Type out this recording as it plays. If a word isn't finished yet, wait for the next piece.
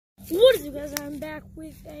What is it, guys? I'm back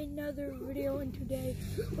with another video, and today,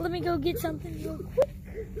 let me go get something real quick.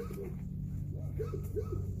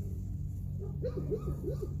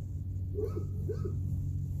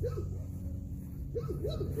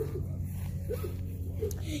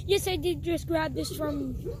 Yes, I did just grab this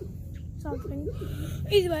from something.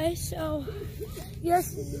 Either way, so,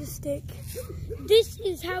 yes, this is a stick. This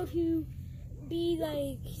is how to be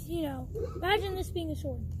like, you know, imagine this being a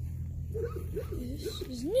sword. This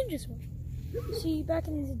is Ninja Sword. See, back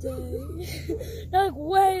in the day, not like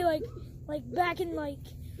way, like back in like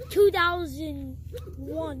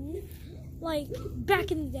 2001, like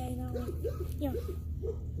back in the day, not like, you know,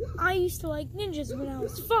 I used to like ninjas when I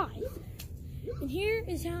was 5. And here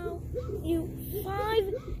is how you do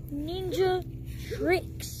 5 ninja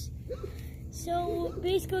tricks. So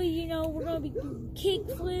basically, you know, we're gonna be doing kick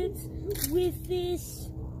flips with this.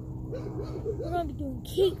 We're going to be doing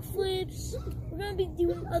kick flips. We're going to be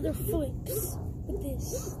doing other flips with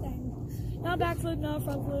this thing. Not back flip, not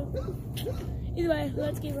front flip. Either way,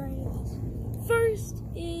 let's get right into this. First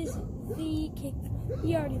is the kick flip.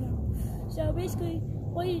 You already know. So basically,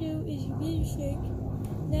 what you do is you get your stick,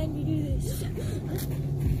 then you do this.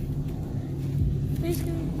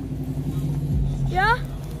 Basically, yeah?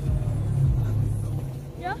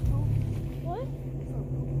 Yeah? What?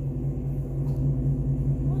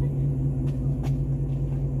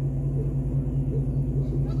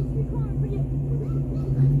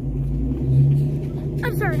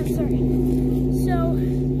 I'm sorry. So,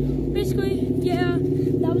 basically, yeah,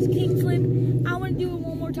 that was a kick flip. I want to do it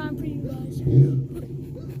one more time for you guys.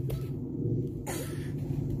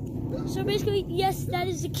 So, basically, yes, that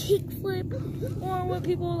is a kick flip, or what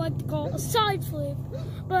people like to call a side flip,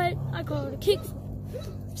 but I call it a kick flip.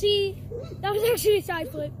 See, that was actually a side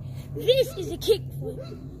flip. This is a kick flip.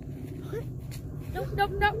 Nope.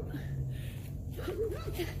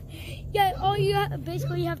 Yeah, all you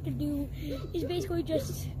basically have to do is basically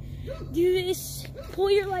just do this,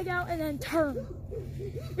 pull your leg out, and then turn.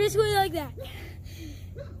 Basically like that.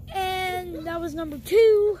 And that was number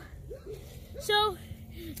 2. So,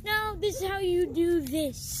 now this is how you do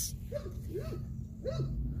this.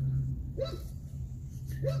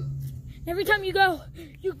 Every time you go,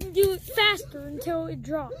 you can do it faster until it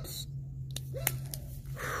drops.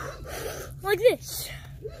 Like this.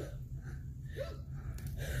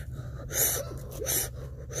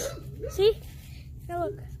 See? Now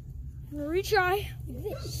look. I'm gonna retry like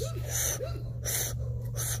this.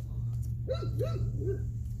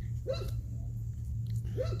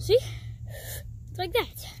 See? It's like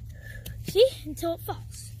that. See? Until it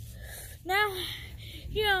falls. Now,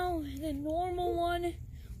 you know, the normal one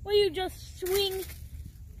where you just swing,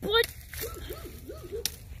 but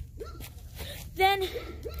then,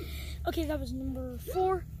 okay, that was number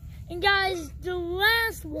 4. And guys, the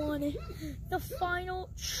last one, the final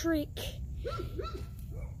trick,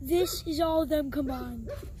 this is all of them combined.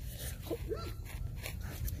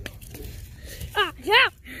 Yeah!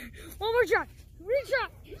 One more try. Retry.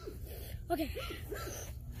 Okay.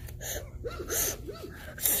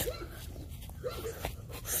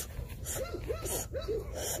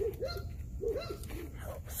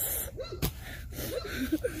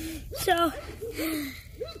 So,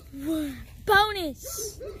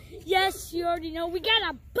 bonus. Yes, you already know we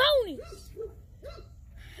got a bonus.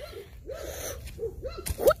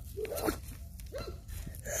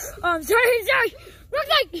 I'm sorry. Look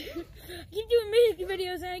like I keep doing music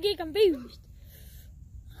videos and I get confused.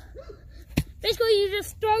 Basically, you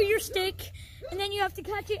just throw your stick and then you have to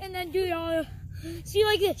catch it and then do it all. See,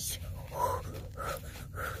 like this.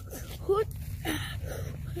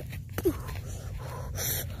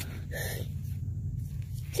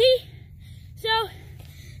 See? So,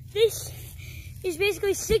 this is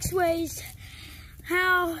basically 6 ways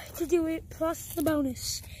how to do it, plus the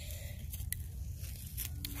bonus.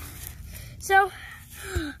 So,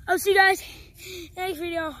 I'll see you guys in the next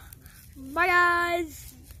video. Bye, guys.